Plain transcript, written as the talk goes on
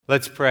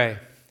Let's pray.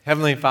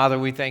 Heavenly Father,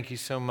 we thank you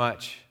so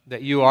much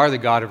that you are the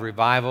God of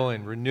revival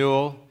and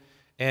renewal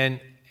and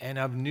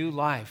of new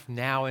life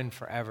now and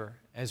forever.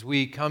 As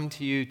we come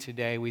to you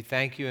today, we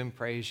thank you and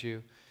praise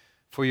you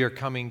for your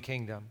coming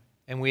kingdom.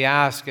 And we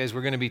ask, as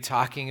we're going to be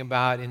talking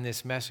about in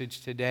this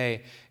message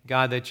today,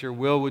 God, that your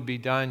will would be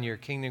done, your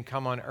kingdom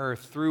come on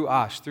earth through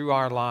us, through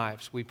our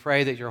lives. We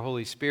pray that your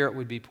Holy Spirit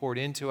would be poured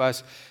into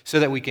us so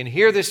that we can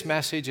hear this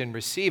message and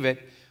receive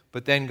it,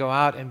 but then go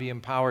out and be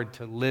empowered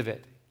to live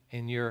it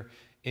in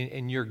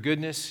your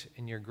goodness,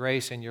 in your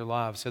grace, and your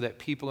love, so that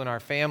people in our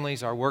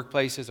families, our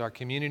workplaces, our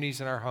communities,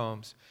 and our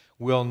homes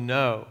will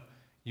know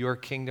your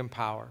kingdom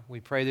power. We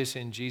pray this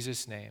in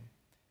Jesus' name.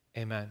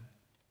 Amen.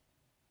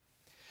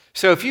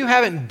 So if you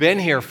haven't been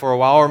here for a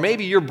while, or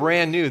maybe you're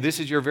brand new, this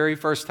is your very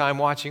first time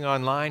watching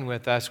online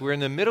with us, we're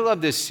in the middle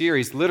of this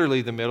series,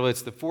 literally the middle.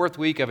 It's the fourth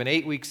week of an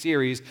 8-week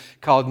series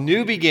called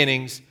New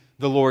Beginnings,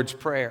 the Lord's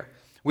Prayer.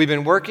 We've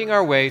been working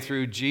our way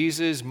through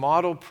Jesus'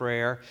 model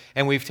prayer,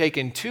 and we've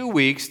taken 2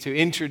 weeks to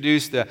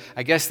introduce the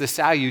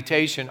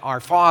salutation, Our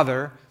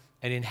Father,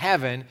 and in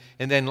heaven.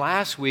 And then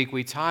last week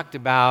we talked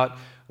about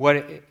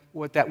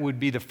what that would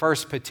be the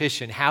first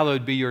petition,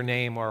 hallowed be your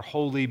name, or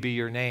holy be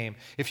your name.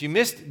 If you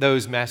missed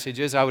those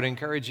messages, I would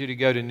encourage you to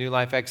go to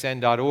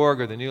newlifexn.org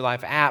or the New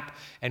Life app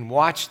and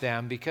watch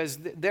them, because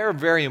they're a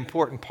very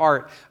important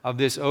part of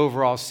this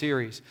overall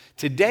series.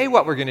 Today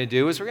what we're going to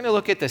do is we're going to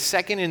look at the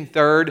second and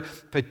third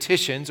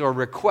petitions or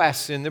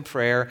requests in the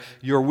prayer,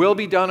 your will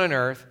be done on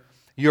earth,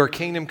 your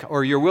kingdom,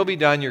 or your will be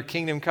done, your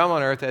kingdom come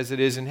on earth as it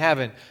is in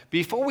heaven.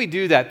 Before we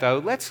do that, though,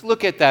 let's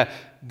look at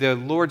the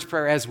Lord's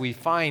Prayer as we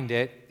find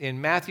it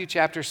in Matthew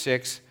chapter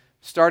 6,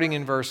 starting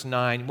in verse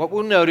 9. What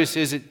we'll notice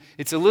is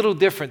it's a little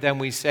different than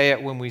we say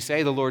it when we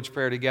say the Lord's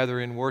Prayer together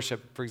in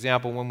worship, for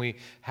example, when we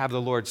have the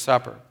Lord's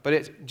Supper.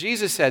 But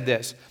Jesus said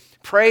this,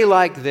 pray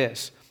like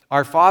this,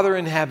 Our Father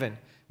in heaven,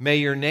 may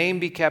your name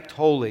be kept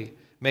holy,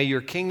 may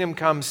your kingdom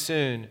come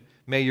soon,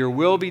 may your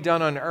will be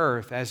done on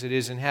earth as it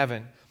is in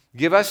heaven.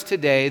 Give us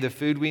today the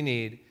food we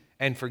need,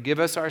 and forgive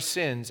us our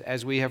sins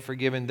as we have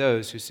forgiven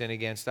those who sin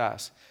against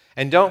us.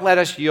 And don't let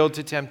us yield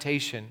to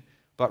temptation,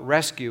 but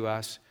rescue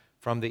us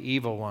from the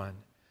evil one.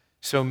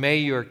 So may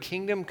your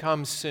kingdom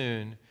come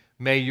soon.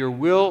 May your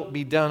will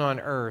be done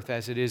on earth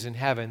as it is in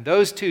heaven.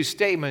 Those two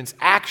statements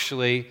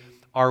actually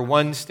are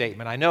one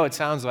statement. I know it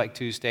sounds like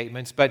two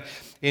statements, but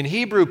in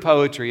Hebrew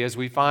poetry, as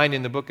we find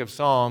in the book of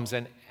Psalms,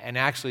 and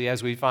actually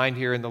as we find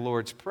here in the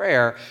Lord's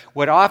Prayer,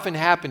 what often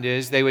happened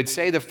is they would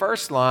say the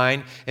first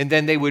line, and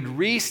then they would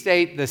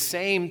restate the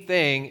same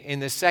thing in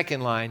the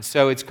second line.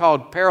 So it's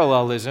called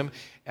parallelism.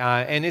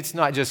 And it's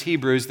not just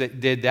Hebrews that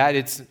did that.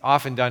 It's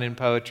often done in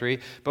poetry.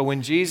 But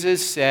when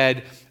Jesus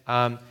said,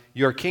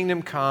 your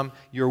kingdom come,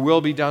 your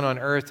will be done on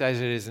earth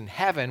as it is in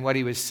heaven, what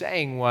he was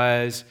saying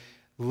was,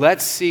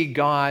 let's see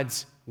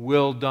God's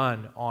will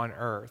done on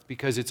earth,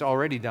 because it's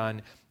already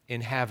done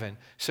in heaven.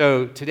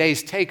 So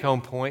today's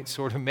take-home point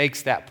sort of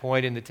makes that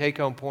point, and the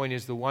take-home point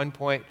is the one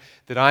point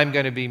that I'm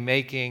going to be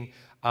making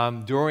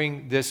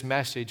during this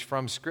message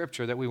from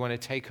Scripture that we want to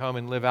take home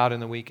and live out in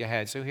the week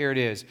ahead. So here it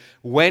is.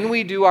 When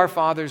we do our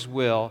Father's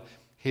will,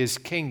 His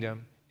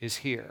kingdom is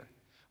here.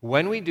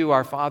 When we do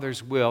our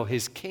Father's will,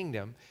 His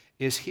kingdom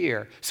is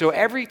here. So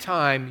every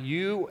time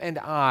you and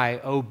I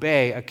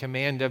obey a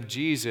command of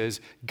Jesus,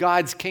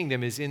 God's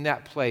kingdom is in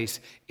that place,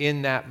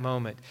 in that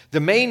moment. The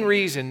main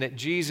reason that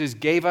Jesus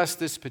gave us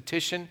this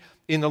petition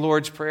in the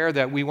Lord's Prayer,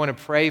 that we want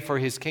to pray for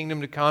His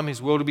kingdom to come,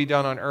 His will to be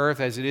done on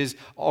earth as it is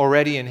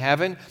already in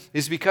heaven,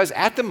 is because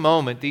at the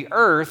moment, the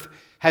earth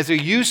has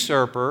a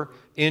usurper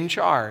in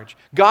charge.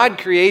 God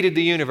created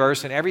the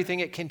universe and everything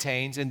it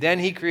contains, and then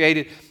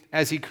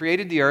as He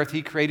created the earth,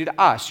 He created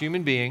us,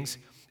 human beings,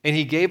 and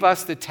He gave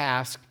us the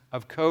task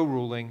of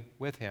co-ruling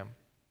with Him.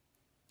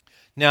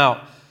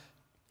 Now,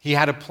 He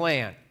had a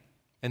plan.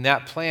 And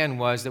that plan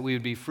was that we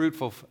would be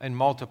fruitful and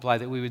multiply,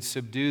 that we would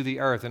subdue the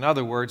earth. In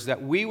other words,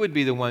 that we would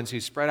be the ones who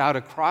spread out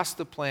across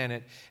the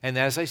planet, and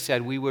as I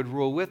said, we would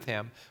rule with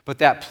Him. But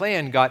that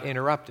plan got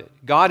interrupted.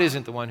 God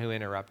isn't the one who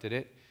interrupted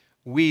it.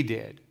 We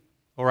did.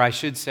 Or I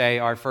should say,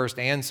 our first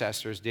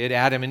ancestors did,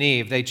 Adam and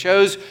Eve. They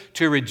chose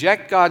to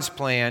reject God's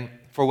plan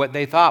for what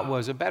they thought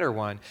was a better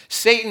one.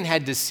 Satan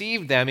had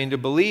deceived them into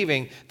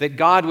believing that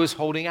God was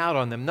holding out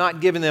on them, not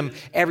giving them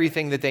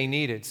everything that they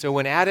needed. So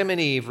when Adam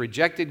and Eve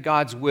rejected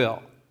God's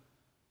will,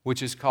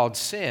 which is called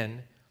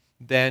sin,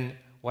 then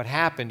what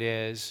happened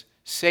is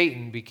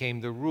Satan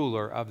became the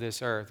ruler of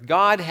this earth.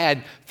 God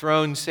had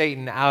thrown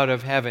Satan out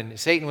of heaven.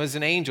 Satan was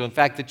an angel, in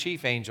fact, the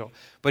chief angel.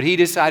 But he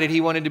decided he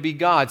wanted to be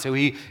God, so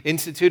he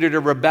instituted a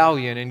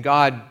rebellion, and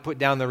God put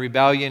down the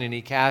rebellion, and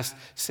He cast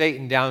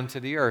Satan down to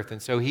the earth.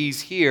 And so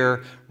he's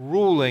here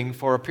ruling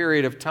for a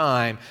period of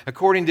time.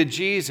 According to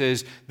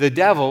Jesus, the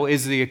devil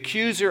is the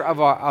accuser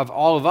of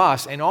all of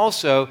us, and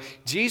also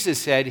Jesus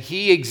said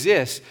he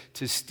exists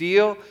to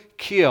steal,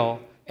 kill,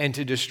 and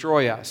to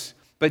destroy us.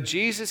 But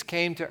Jesus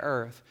came to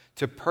earth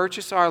to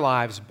purchase our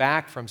lives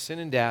back from sin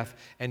and death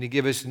and to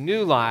give us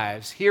new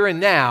lives here and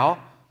now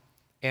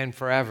and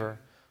forever.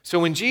 So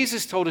when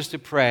Jesus told us to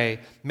pray,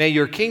 may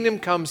your kingdom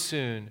come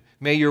soon,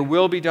 may your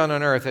will be done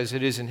on earth as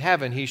it is in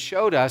heaven, he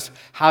showed us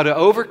how to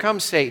overcome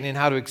Satan and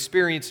how to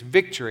experience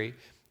victory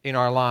in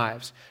our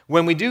lives.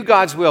 When we do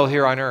God's will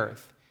here on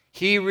earth,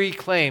 he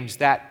reclaims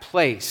that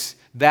place,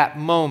 that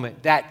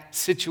moment, that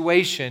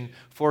situation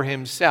for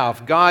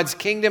himself. God's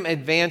kingdom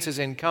advances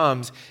and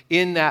comes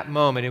in that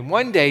moment. And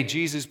one day,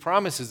 Jesus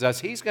promises us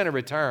he's going to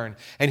return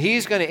and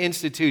he's going to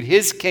institute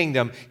his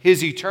kingdom,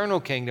 his eternal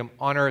kingdom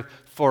on earth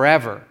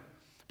forever.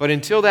 But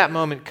until that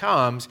moment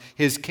comes,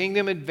 his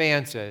kingdom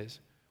advances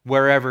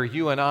wherever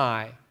you and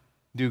I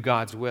do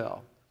God's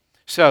will.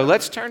 So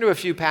let's turn to a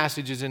few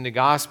passages in the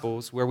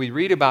Gospels where we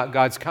read about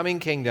God's coming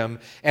kingdom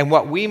and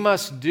what we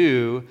must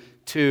do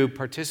to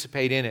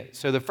participate in it.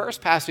 So the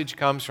first passage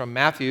comes from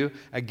Matthew,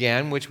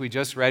 again, which we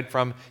just read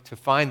from to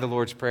find the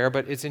Lord's Prayer,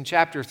 but it's in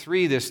chapter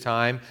 3 this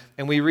time,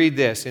 and we read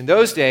this. In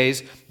those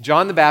days,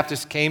 John the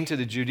Baptist came to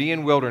the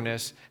Judean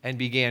wilderness and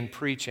began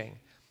preaching.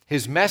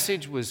 His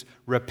message was,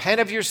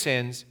 repent of your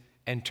sins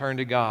and turn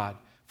to God,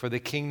 for the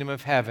kingdom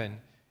of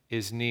heaven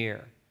is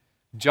near.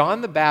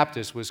 John the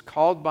Baptist was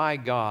called by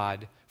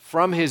God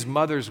from his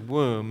mother's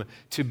womb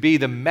to be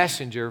the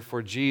messenger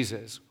for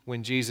Jesus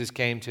when Jesus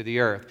came to the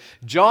earth.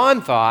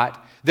 John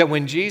thought that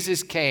when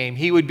Jesus came,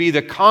 he would be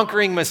the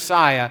conquering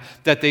Messiah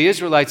that the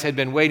Israelites had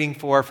been waiting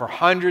for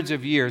hundreds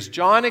of years.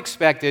 John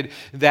expected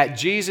that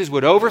Jesus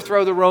would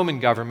overthrow the Roman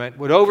government,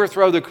 would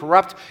overthrow the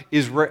corrupt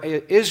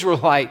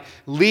Israelite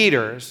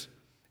leaders,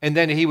 and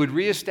then he would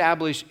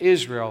reestablish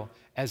Israel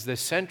as the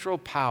central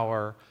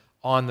power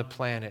on the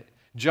planet.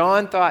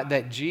 John thought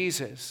that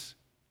Jesus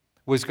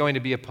was going to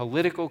be a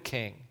political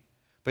king.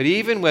 But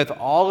even with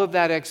all of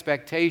that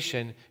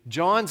expectation,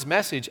 John's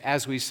message,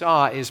 as we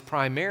saw, is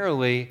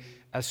primarily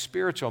a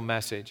spiritual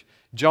message.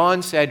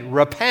 John said,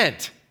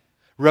 repent.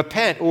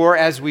 Repent, or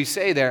as we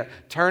say there,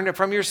 turn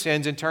from your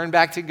sins and turn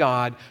back to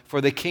God,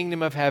 for the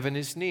kingdom of heaven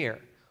is near.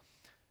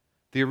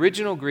 The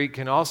original Greek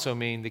can also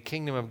mean the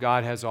kingdom of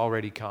God has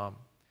already come.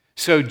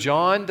 So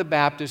John the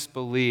Baptist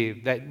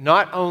believed that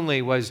not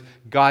only was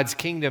God's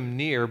kingdom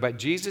near, but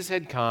Jesus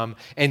had come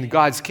and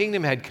God's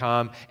kingdom had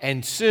come,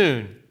 and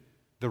soon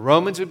the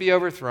Romans would be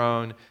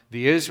overthrown,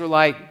 the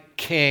Israelite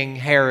king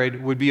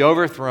Herod would be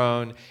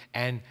overthrown,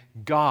 and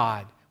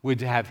God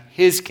would have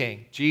his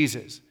king,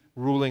 Jesus,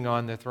 ruling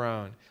on the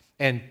throne.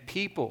 And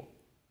people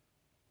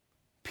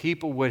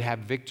would have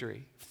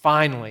victory.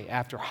 Finally,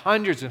 after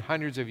hundreds and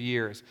hundreds of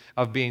years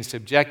of being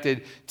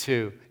subjected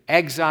to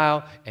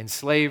exile and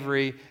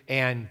slavery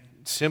and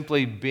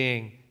simply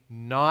being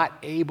not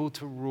able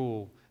to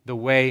rule the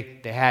way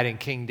they had in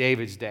King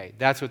David's day.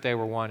 That's what they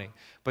were wanting.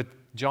 But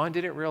John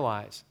didn't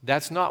realize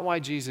that's not why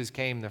Jesus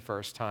came the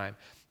first time.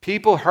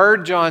 People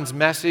heard John's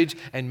message,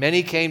 and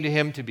many came to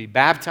him to be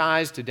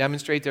baptized, to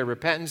demonstrate their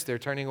repentance, their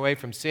turning away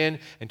from sin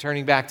and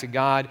turning back to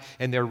God,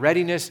 and their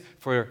readiness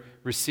for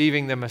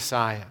receiving the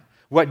Messiah.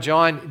 What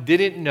John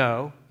didn't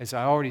know, as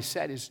I already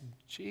said, is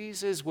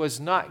Jesus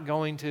was not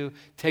going to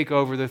take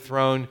over the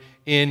throne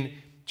in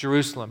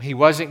Jerusalem. He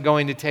wasn't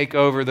going to take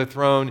over the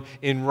throne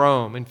in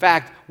Rome. In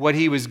fact, what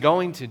he was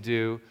going to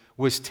do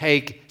was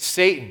take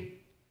Satan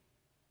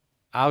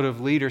out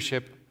of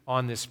leadership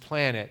on this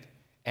planet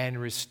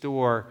and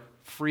restore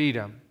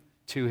freedom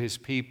to his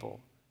people.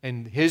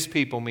 And his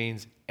people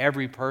means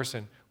every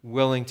person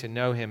willing to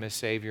know him as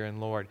Savior and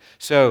Lord.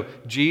 So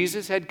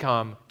Jesus had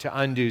come to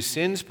undo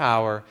sin's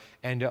power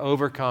and to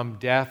overcome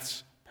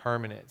death's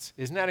permanence.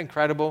 Isn't that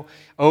incredible?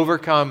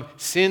 Overcome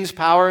sin's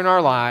power in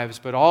our lives,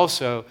 but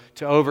also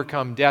to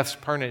overcome death's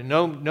permanence.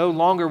 No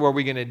longer were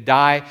we going to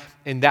die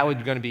and that was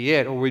going to be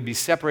it, or we'd be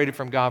separated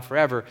from God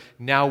forever.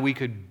 Now we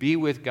could be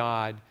with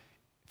God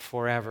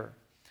forever.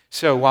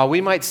 So while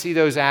we might see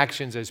those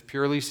actions as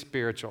purely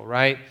spiritual,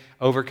 right?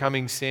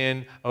 Overcoming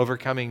sin,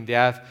 overcoming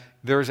death,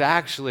 there's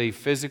actually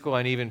physical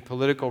and even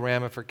political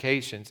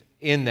ramifications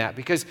in that.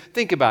 Because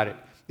think about it.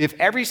 If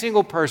every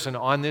single person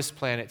on this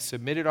planet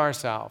submitted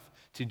ourselves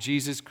to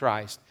Jesus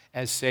Christ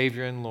as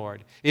Savior and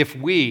Lord, if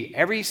we,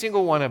 every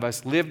single one of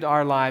us, lived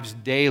our lives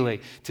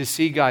daily to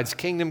see God's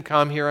kingdom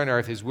come here on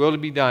earth, His will to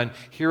be done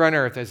here on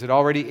earth as it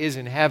already is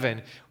in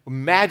heaven,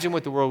 imagine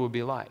what the world would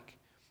be like.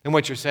 And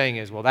what you're saying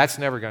is, well, that's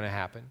never going to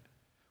happen.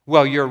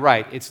 Well, you're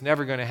right. It's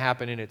never going to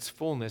happen in its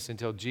fullness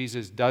until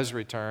Jesus does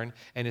return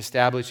and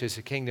establishes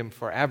a kingdom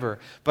forever.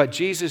 But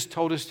Jesus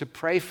told us to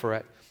pray for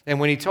it. And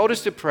when He told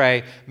us to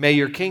pray, may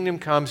your kingdom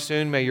come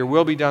soon, may your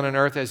will be done on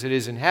earth as it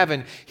is in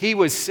heaven, He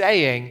was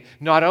saying,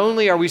 not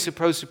only are we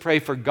supposed to pray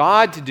for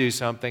God to do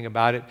something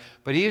about it,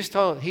 but He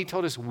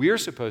told us we're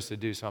supposed to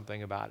do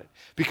something about it.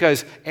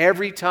 Because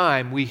every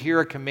time we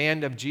hear a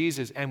command of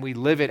Jesus and we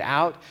live it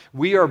out,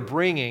 we are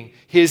bringing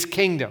His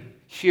kingdom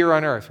here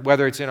on earth,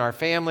 whether it's in our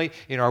family,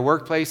 in our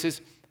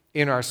workplaces,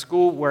 in our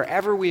school,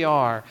 wherever we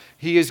are,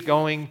 He is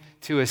going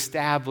to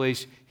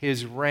establish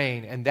His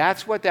reign. And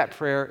that's what that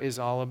prayer is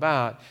all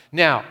about.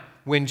 Now,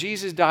 when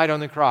Jesus died on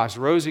the cross,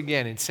 rose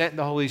again, and sent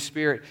the Holy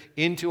Spirit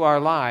into our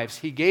lives,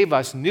 He gave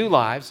us new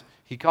lives.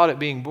 He called it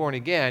being born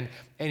again.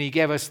 and he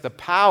gave us the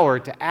power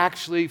to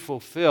actually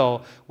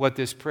fulfill what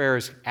this prayer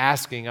is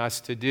asking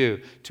us to do,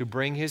 to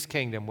bring his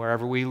kingdom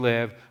wherever we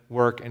live,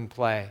 work, and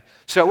play.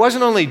 So it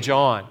wasn't only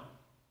John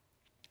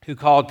who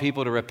called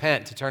people to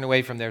repent, to turn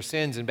away from their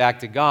sins and back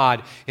to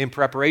God in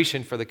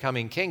preparation for the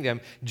coming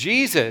kingdom.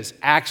 Jesus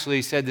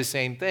actually said the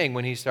same thing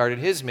when he started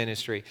his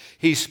ministry.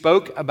 He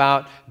spoke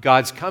about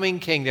God's coming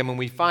kingdom, and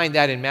we find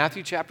that in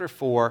Matthew chapter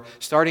 4,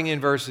 starting in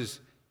verse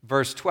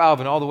 12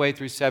 and all the way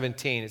through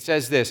 17. It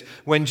says this: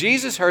 "When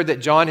Jesus heard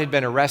that John had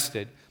been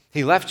arrested,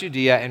 he left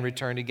Judea and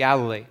returned to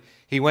Galilee.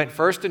 He went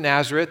first to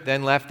Nazareth,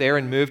 then left there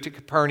and moved to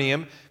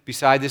Capernaum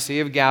beside the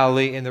Sea of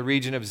Galilee in the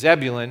region of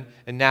Zebulun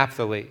and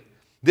Naphtali.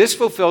 This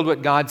fulfilled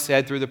what God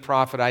said through the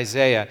prophet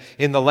Isaiah.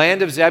 In the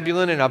land of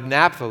Zebulun and of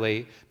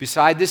Naphtali,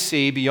 beside the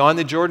sea, beyond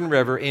the Jordan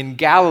River, in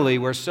Galilee,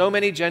 where so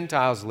many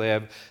Gentiles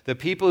live, the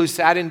people who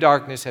sat in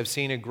darkness have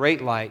seen a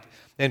great light.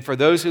 And for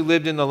those who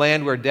lived in the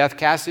land where death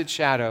cast its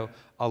shadow,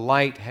 a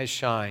light has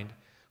shined."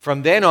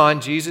 From then on,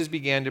 Jesus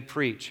began to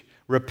preach,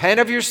 "Repent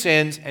of your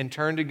sins and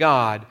turn to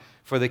God,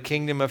 for the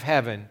kingdom of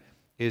heaven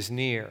is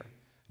near."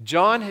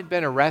 John had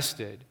been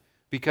arrested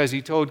because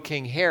he told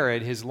King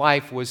Herod his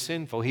life was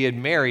sinful. He had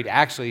married,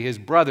 actually, his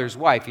brother's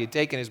wife. He had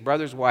taken his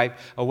brother's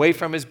wife away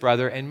from his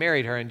brother and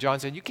married her. And John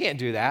said, "You can't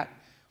do that."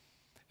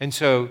 And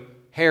so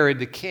Herod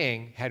the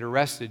king had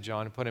arrested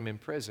John and put him in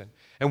prison.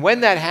 And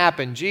when that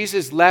happened,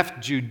 Jesus left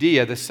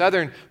Judea, the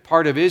southern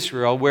part of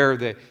Israel, where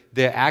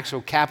the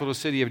actual capital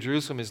city of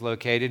Jerusalem is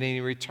located, and he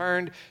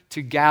returned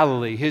to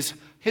Galilee,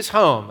 his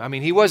home. I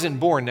mean, he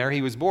wasn't born there.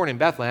 He was born in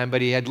Bethlehem,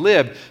 but he had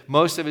lived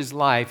most of his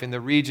life in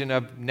the region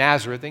of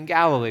Nazareth in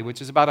Galilee,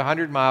 which is about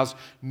 100 miles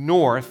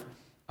north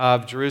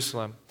of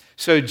Jerusalem.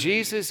 So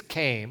Jesus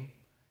came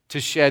to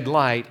shed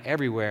light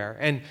everywhere.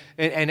 And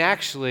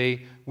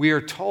actually, we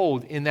are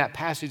told in that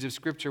passage of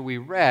Scripture we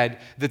read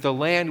that the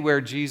land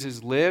where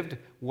Jesus lived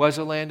was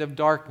a land of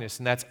darkness,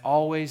 and that's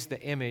always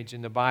the image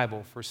in the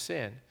Bible for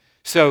sin.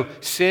 So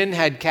sin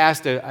had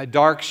cast a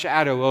dark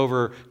shadow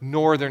over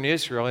northern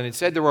Israel, and it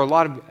said there were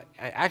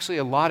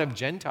a lot of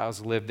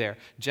Gentiles lived there.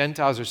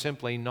 Gentiles are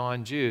simply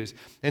non-Jews.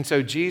 And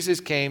so Jesus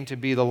came to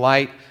be the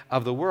light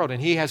of the world,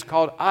 and he has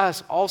called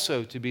us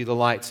also to be the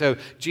light. So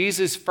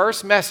Jesus'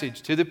 first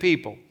message to the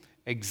people,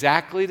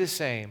 exactly the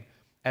same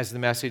as the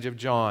message of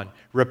John: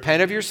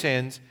 repent of your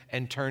sins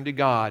and turn to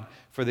God,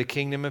 for the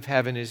kingdom of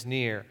heaven is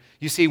near.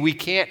 You see, we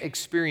can't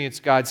experience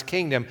God's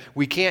kingdom,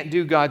 we can't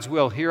do God's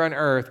will here on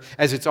earth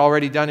as it's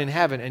already done in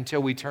heaven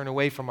until we turn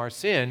away from our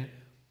sin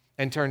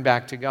and turn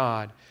back to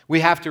God.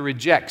 We have to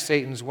reject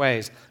Satan's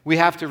ways. We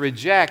have to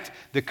reject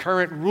the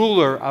current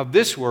ruler of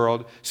this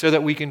world so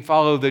that we can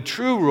follow the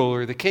true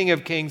ruler, the King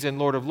of Kings and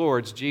Lord of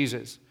Lords,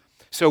 Jesus.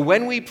 So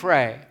when we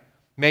pray,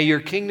 "May your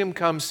kingdom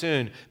come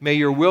soon, may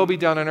your will be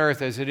done on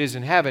earth as it is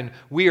in heaven,"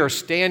 we are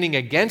standing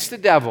against the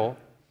devil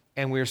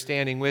and we are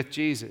standing with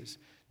Jesus.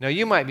 Now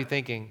you might be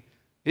thinking,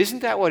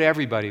 isn't that what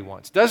everybody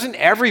wants? Doesn't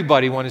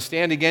everybody want to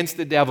stand against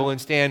the devil and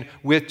stand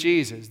with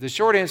Jesus? The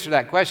short answer to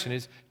that question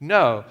is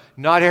no,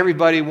 not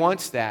everybody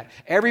wants that.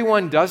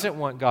 Everyone doesn't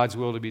want God's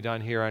will to be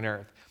done here on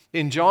earth.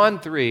 In John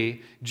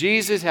 3,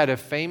 Jesus had a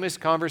famous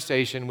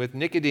conversation with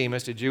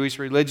Nicodemus, a Jewish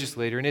religious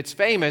leader, and it's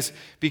famous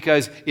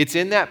because it's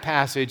in that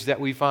passage that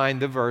we find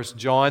the verse,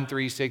 John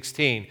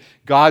 3:16.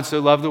 "God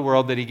so loved the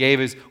world that he gave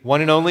his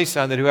one and only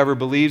Son, that whoever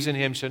believes in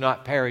him shall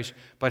not perish,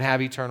 but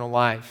have eternal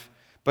life."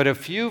 But a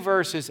few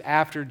verses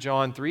after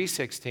John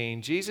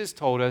 3:16, Jesus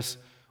told us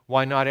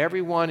why not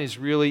everyone is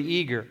really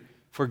eager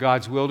for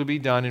God's will to be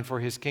done and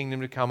for his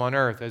kingdom to come on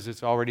earth as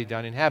it's already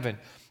done in heaven.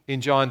 In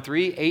John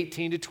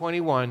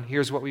 3:18-21,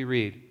 here's what we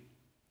read.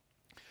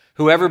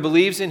 "Whoever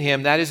believes in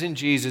him, that is in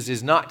Jesus,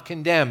 is not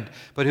condemned,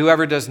 but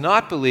whoever does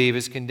not believe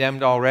is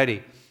condemned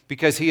already,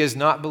 because he has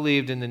not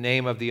believed in the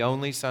name of the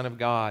only Son of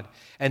God.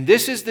 And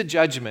this is the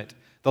judgment.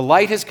 The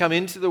light has come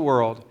into the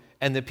world,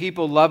 and the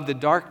people loved the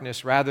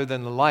darkness rather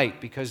than the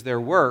light, because their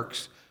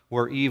works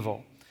were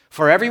evil.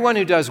 For everyone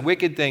who does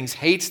wicked things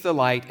hates the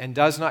light and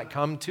does not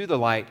come to the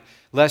light,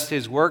 lest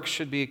his works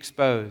should be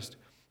exposed.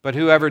 But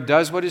whoever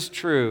does what is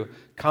true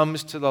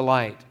comes to the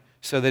light,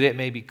 so that it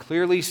may be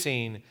clearly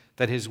seen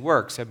that his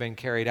works have been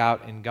carried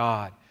out in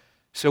God."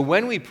 So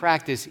when we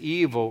practice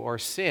evil or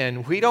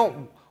sin, we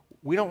don't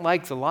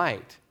like the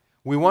light.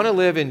 We want to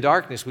live in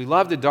darkness. We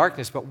love the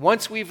darkness. But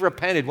once we've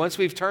repented, once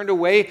we've turned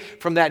away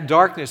from that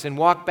darkness and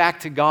walked back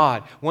to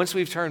God, once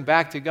we've turned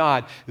back to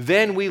God,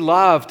 then we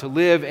love to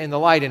live in the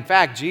light. In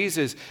fact,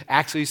 Jesus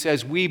actually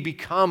says we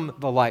become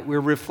the light.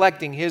 We're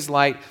reflecting his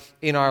light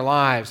in our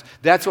lives.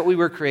 That's what we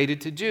were created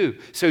to do.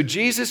 So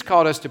Jesus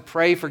called us to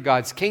pray for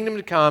God's kingdom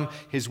to come,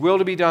 his will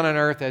to be done on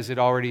earth as it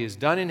already is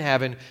done in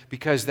heaven,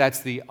 because that's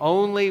the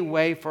only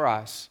way for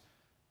us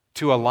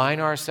to align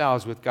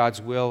ourselves with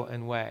God's will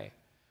and way.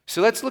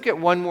 So let's look at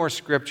one more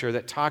scripture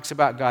that talks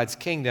about God's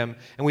kingdom,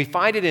 and we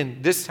find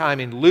it this time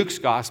in Luke's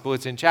gospel.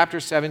 It's in chapter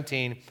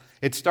 17.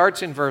 It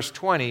starts in verse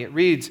 20. It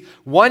reads,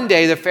 "One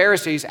day the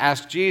Pharisees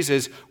asked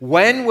Jesus,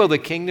 'When will the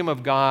kingdom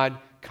of God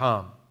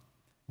come?'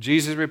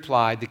 Jesus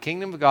replied, "The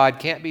kingdom of God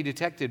can't be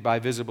detected by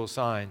visible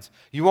signs.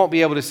 You won't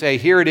be able to say,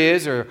 'Here it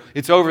is,' or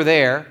 'It's over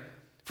there,'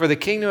 for the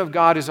kingdom of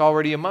God is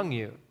already among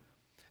you."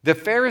 The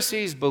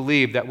Pharisees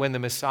believed that when the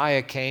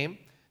Messiah came,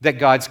 that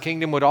God's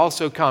kingdom would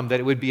also come, that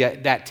it would be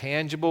that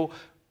tangible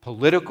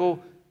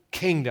political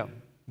kingdom,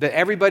 that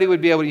everybody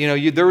would be able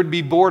to, there would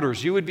be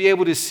borders. You would be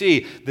able to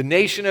see the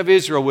nation of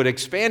Israel would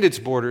expand its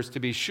borders, to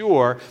be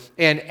sure,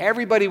 and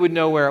everybody would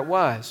know where it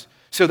was.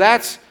 So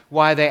that's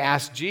why they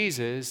asked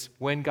Jesus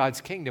when God's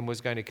kingdom was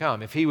going to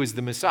come. If he was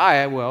the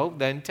Messiah, well,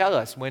 then tell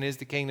us, when is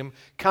the kingdom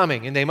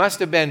coming? And they must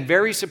have been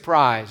very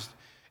surprised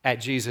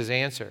at Jesus'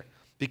 answer,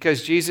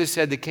 because Jesus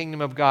said the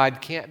kingdom of God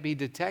can't be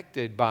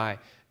detected by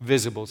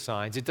visible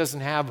signs. It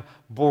doesn't have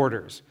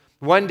borders.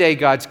 One day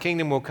God's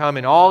kingdom will come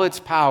in all its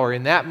power.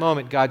 In that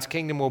moment, God's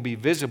kingdom will be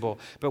visible.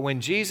 But when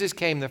Jesus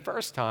came the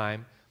first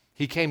time,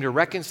 he came to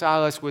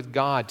reconcile us with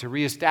God, to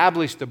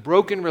reestablish the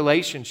broken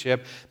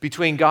relationship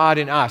between God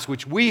and us,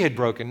 which we had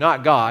broken,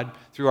 not God,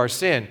 through our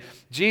sin.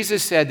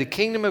 Jesus said the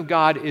kingdom of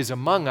God is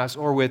among us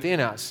or within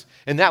us.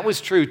 And that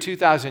was true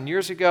 2,000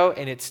 years ago,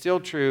 and it's still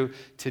true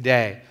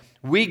today.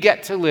 We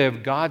get to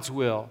live God's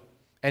will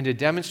and to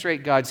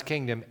demonstrate God's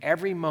kingdom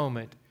every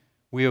moment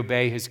we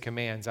obey his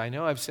commands. I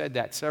know I've said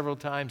that several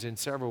times in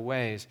several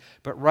ways,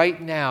 but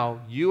right now,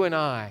 you and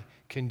I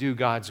can do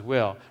God's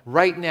will.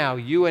 Right now,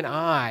 you and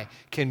I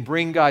can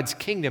bring God's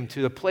kingdom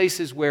to the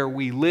places where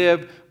we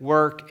live,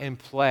 work, and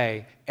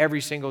play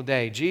every single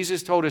day.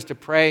 Jesus told us to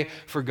pray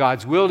for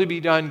God's will to be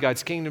done,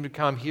 God's kingdom to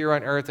come here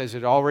on earth as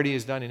it already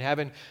is done in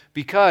heaven,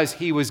 because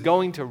he was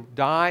going to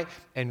die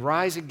and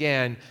rise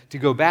again to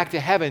go back to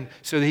heaven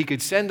so that he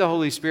could send the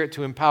Holy Spirit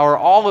to empower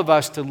all of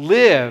us to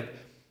live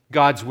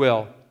God's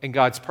will and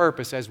God's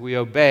purpose as we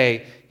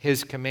obey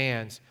his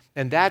commands.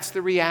 And that's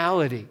the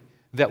reality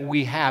that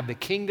we have, the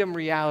kingdom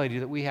reality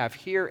that we have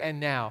here and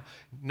now.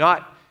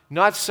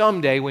 Not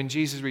someday when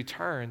Jesus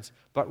returns,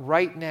 but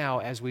right now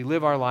as we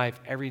live our life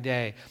every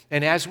day.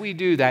 And as we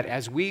do that,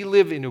 as we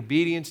live in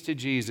obedience to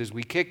Jesus,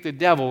 we kick the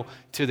devil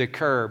to the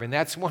curb. And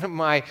that's one of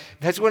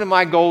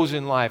my goals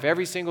in life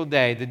every single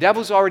day. The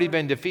devil's already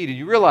been defeated.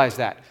 You realize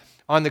that.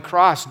 On the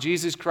cross,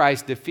 Jesus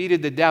Christ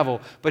defeated the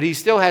devil, but he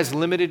still has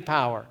limited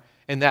power.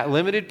 And that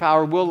limited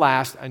power will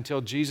last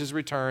until Jesus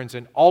returns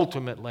and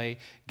ultimately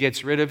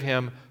gets rid of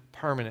him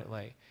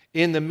permanently.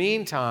 In the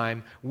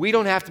meantime, we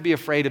don't have to be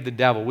afraid of the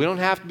devil. We don't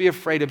have to be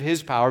afraid of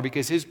his power,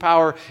 because his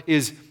power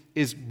is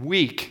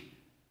weak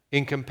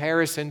in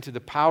comparison to the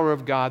power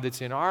of God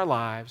that's in our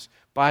lives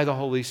by the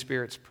Holy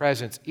Spirit's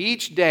presence.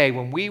 Each day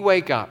when we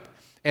wake up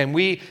and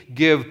we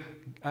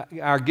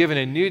are given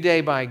a new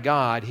day by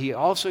God, he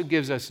also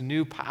gives us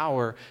new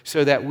power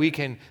so that we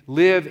can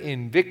live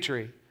in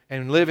victory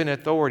and live in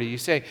authority. You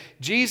say,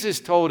 Jesus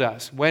told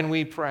us when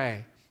we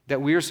pray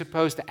that we are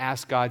supposed to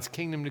ask God's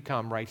kingdom to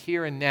come right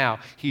here and now.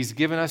 He's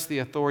given us the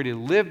authority to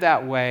live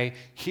that way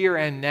here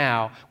and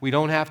now. We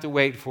don't have to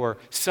wait for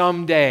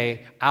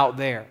someday out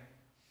there.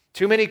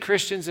 Too many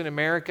Christians in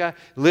America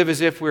live as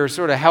if we're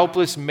sort of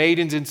helpless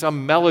maidens in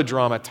some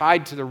melodrama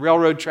tied to the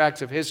railroad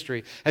tracks of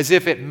history, as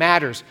if it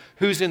matters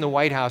who's in the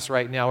White House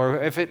right now,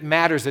 or if it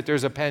matters that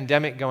there's a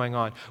pandemic going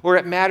on, or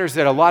it matters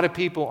that a lot of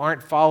people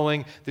aren't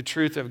following the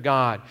truth of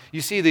God.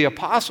 You see, the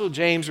Apostle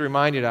James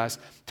reminded us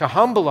to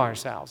humble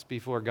ourselves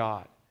before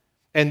God.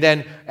 And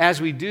then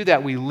as we do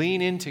that, we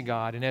lean into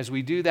God. And as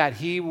we do that,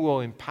 he will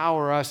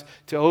empower us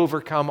to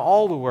overcome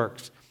all the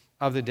works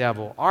of the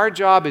devil. Our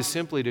job is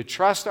simply to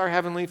trust our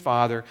Heavenly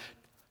Father,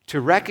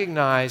 to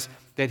recognize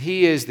that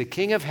he is the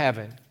King of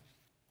heaven,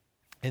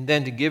 and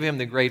then to give him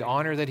the great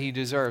honor that he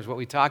deserves. What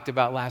we talked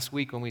about last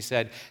week when we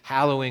said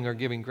hallowing or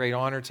giving great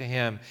honor to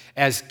him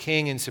as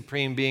King and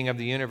supreme being of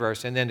the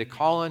universe, and then to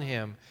call on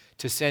him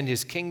to send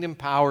his kingdom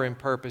power and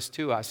purpose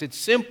to us. It's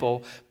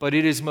simple, but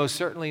it is most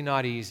certainly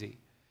not easy,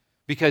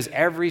 because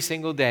every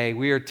single day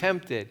we are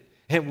tempted,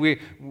 and we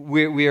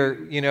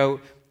are,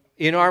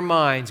 in our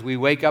minds, we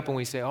wake up and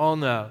we say, oh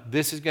no,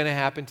 this is going to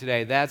happen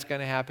today, that's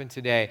going to happen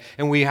today.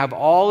 And we have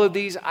all of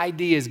these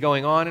ideas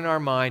going on in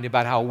our mind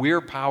about how we're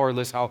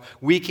powerless, how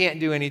we can't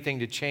do anything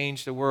to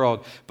change the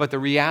world. But the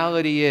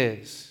reality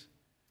is,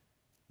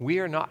 we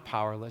are not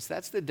powerless.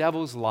 That's the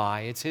devil's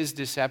lie. It's his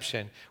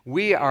deception.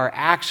 We are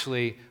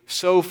actually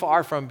so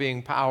far from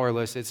being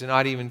powerless, it's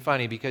not even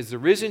funny, because the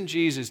risen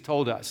Jesus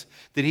told us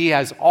that he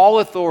has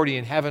all authority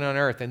in heaven and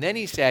earth. And then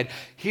he said,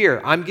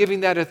 here, I'm giving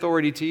that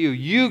authority to you.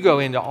 You go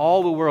into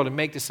all the world and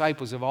make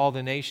disciples of all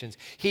the nations.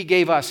 He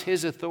gave us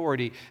his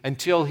authority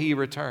until he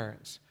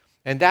returns.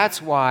 And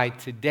that's why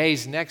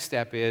today's next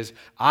step is,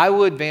 I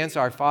will advance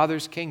our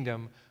Father's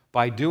kingdom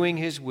by doing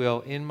his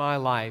will in my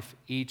life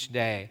each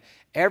day.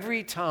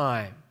 Every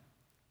time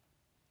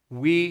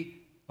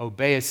we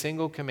obey a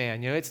single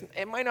command,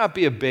 it might not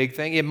be a big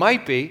thing. It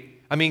might be.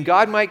 I mean,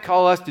 God might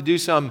call us to do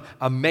some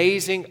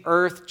amazing,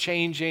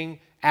 earth-changing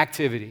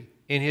activity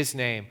in his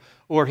name.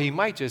 Or he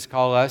might just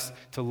call us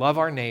to love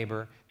our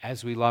neighbor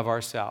as we love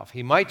ourselves.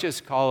 He might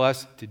just call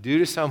us to do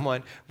to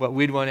someone what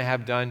we'd want to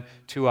have done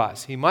to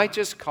us. He might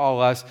just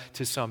call us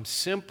to some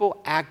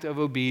simple act of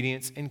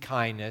obedience and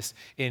kindness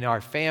in our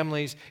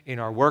families, in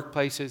our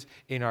workplaces,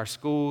 in our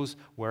schools,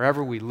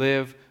 wherever we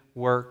live,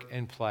 work,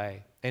 and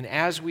play. And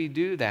as we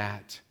do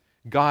that,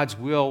 God's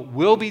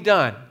will be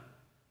done,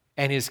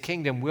 and his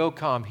kingdom will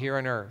come here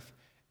on earth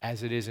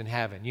as it is in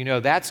heaven. You know,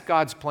 that's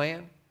God's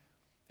plan,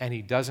 and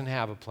he doesn't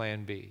have a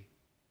plan B.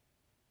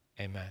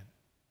 Amen.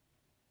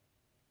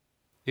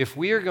 If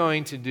we are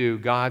going to do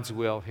God's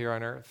will here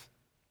on earth,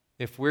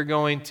 if we're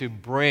going to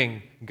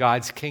bring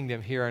God's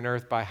kingdom here on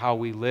earth by how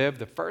we live,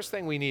 the first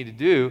thing we need to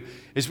do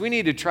is we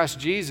need to trust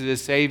Jesus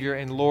as Savior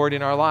and Lord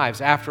in our lives.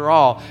 After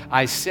all,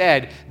 I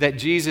said that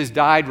Jesus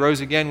died,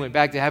 rose again, went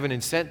back to heaven,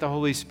 and sent the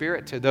Holy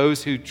Spirit to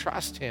those who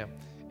trust him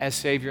as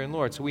Savior and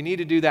Lord. So we need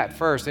to do that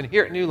first. And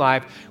here at New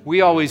Life,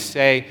 we always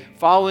say,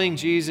 following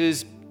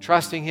Jesus,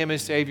 trusting him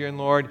as Savior and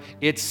Lord,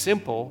 it's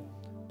simple,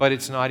 but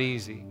it's not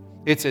easy.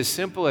 It's as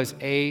simple as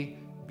A,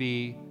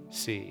 B,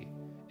 C.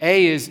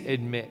 A is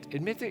admit.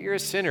 Admit that you're a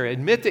sinner.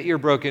 Admit that you're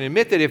broken.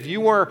 Admit that if you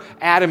were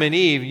Adam and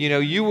Eve,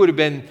 you would have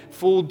been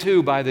fooled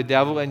too by the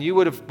devil, and you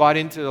would have bought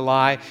into the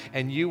lie,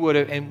 and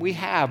we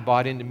have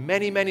bought into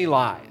many, many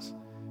lies.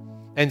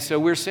 And so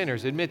we're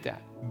sinners. Admit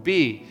that.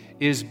 B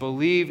is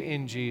believe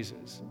in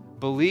Jesus.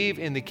 Believe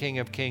in the King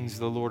of Kings,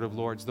 the Lord of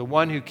Lords, the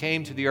one who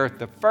came to the earth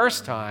the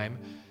first time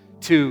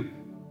to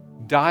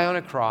die on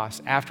a cross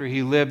after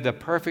he lived the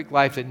perfect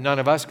life that none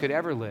of us could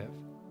ever live,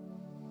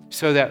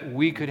 so that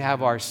we could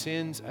have our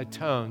sins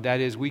atoned.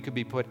 That is, we could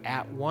be put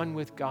at one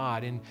with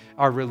God and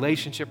our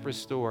relationship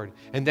restored.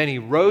 And then he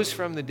rose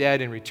from the dead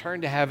and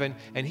returned to heaven,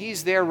 and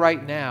he's there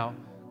right now,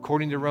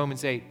 according to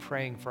Romans 8,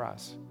 praying for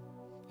us.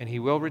 And he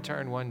will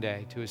return one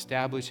day to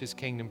establish his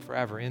kingdom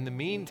forever. In the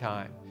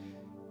meantime,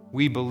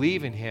 we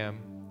believe in him,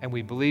 and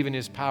we believe in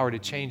his power to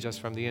change us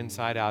from the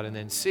inside out. And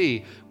then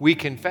C, we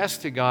confess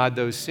to God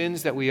those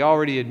sins that we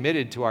already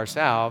admitted to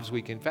ourselves.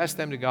 We confess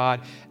them to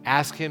God,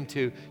 ask him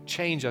to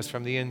change us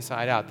from the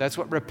inside out. That's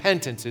what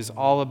repentance is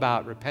all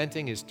about.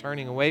 Repenting is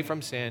turning away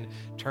from sin,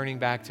 turning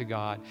back to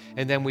God.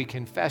 And then we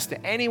confess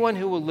to anyone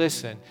who will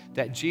listen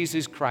that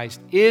Jesus Christ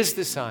is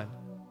the Son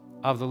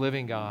of the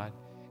living God,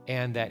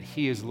 and that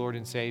he is Lord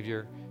and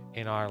Savior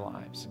in our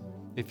lives.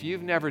 If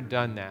you've never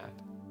done that,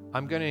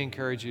 I'm going to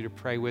encourage you to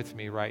pray with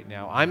me right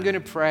now. I'm going to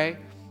pray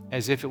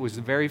as if it was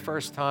the very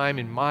first time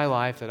in my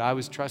life that I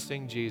was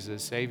trusting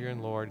Jesus, Savior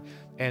and Lord,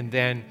 and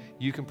then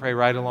you can pray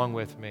right along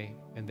with me,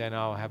 and then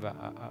I'll have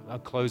a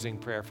closing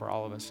prayer for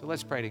all of us. So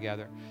let's pray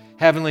together.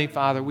 Heavenly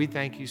Father, we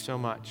thank you so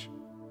much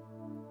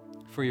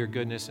for your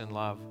goodness and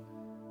love.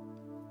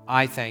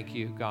 I thank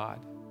you, God,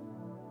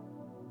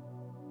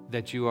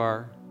 that you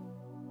are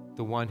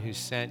the one who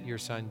sent your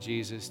Son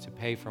Jesus to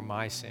pay for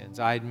my sins.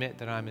 I admit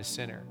that I'm a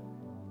sinner.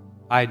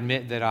 I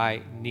admit that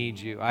I need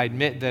you. I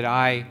admit that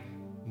I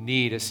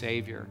need a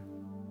Savior,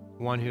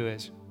 one who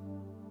is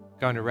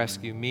going to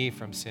rescue me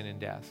from sin and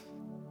death.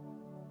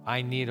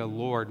 I need a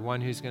Lord,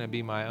 one who's going to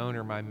be my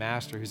owner, my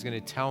master, who's going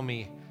to tell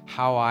me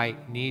how I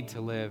need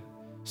to live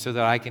so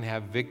that I can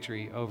have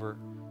victory over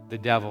the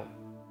devil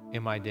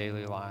in my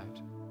daily life.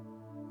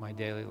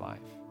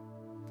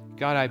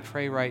 God, I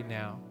pray right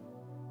now,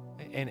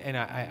 and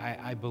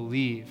I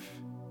believe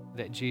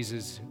that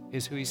Jesus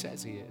is who he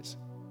says he is,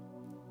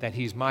 that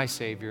he's my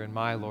Savior and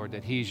my Lord,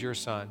 that he's your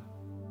Son,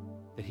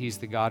 that he's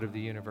the God of the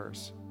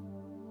universe.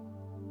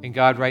 And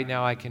God, right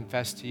now I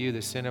confess to you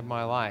the sin of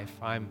my life.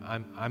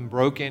 I'm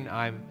broken.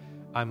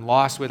 I'm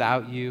lost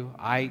without you.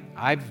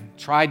 I've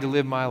tried to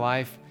live my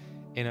life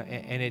and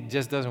it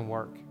just doesn't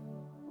work.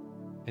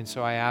 And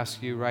so I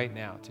ask you right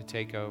now to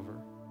take over.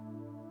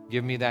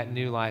 Give me that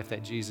new life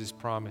that Jesus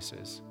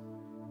promises,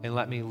 and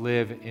let me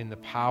live in the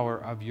power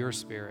of your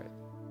Spirit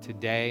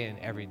today and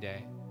every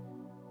day.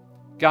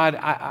 God,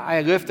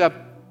 I lift up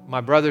my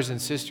brothers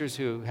and sisters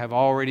who have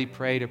already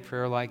prayed a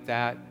prayer like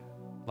that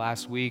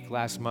last week,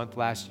 last month,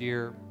 last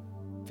year,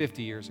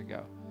 50 years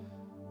ago.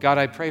 God,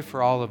 I pray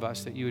for all of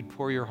us that you would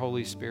pour your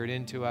Holy Spirit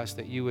into us,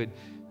 that you would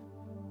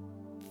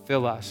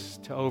fill us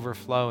to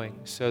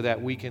overflowing so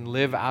that we can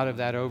live out of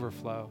that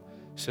overflow,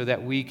 so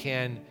that we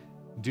can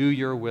do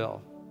your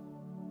will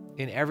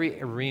in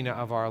every arena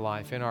of our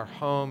life, in our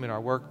home, in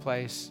our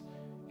workplace,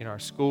 in our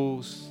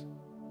schools,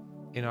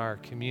 in our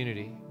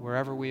community,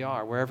 wherever we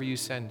are, wherever you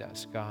send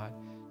us, God,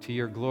 to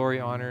your glory,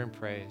 honor, and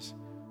praise.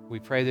 We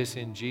pray this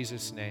in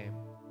Jesus' name.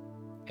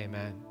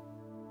 Amen.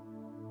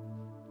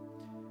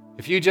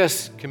 If you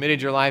just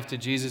committed your life to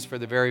Jesus for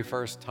the very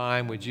first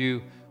time, would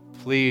you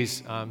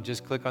please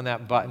just click on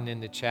that button in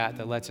the chat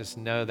that lets us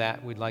know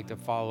that. We'd like to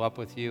follow up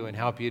with you and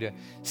help you to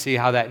see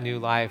how that new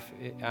life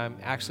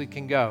actually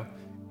can go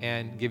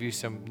and give you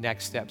some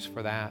next steps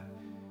for that.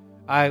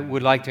 I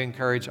would like to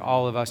encourage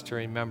all of us to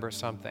remember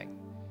something,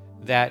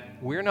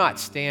 that we're not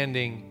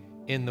standing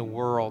in the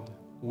world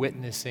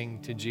witnessing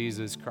to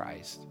Jesus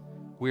Christ.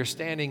 we're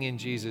standing in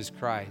Jesus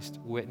Christ,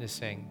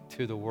 witnessing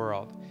to the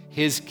world.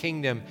 His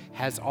kingdom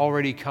has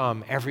already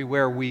come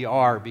everywhere we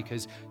are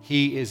because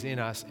he is in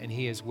us and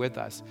he is with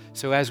us.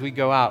 So as we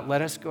go out,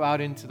 let us go out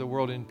into the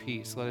world in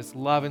peace. Let us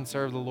love and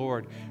serve the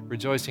Lord,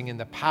 rejoicing in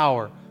the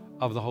power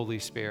of the Holy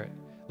Spirit.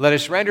 Let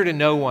us render to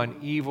no one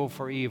evil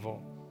for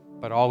evil,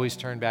 but always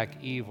turn back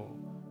evil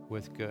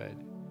with good.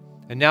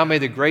 And now may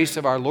the grace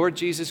of our Lord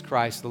Jesus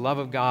Christ, the love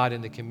of God,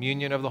 and the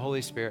communion of the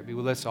Holy Spirit be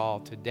with us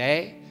all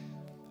today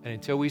and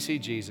until we see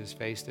Jesus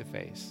face to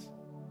face.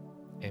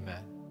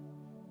 Amen.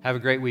 Have a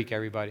great week,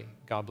 everybody.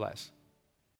 God bless.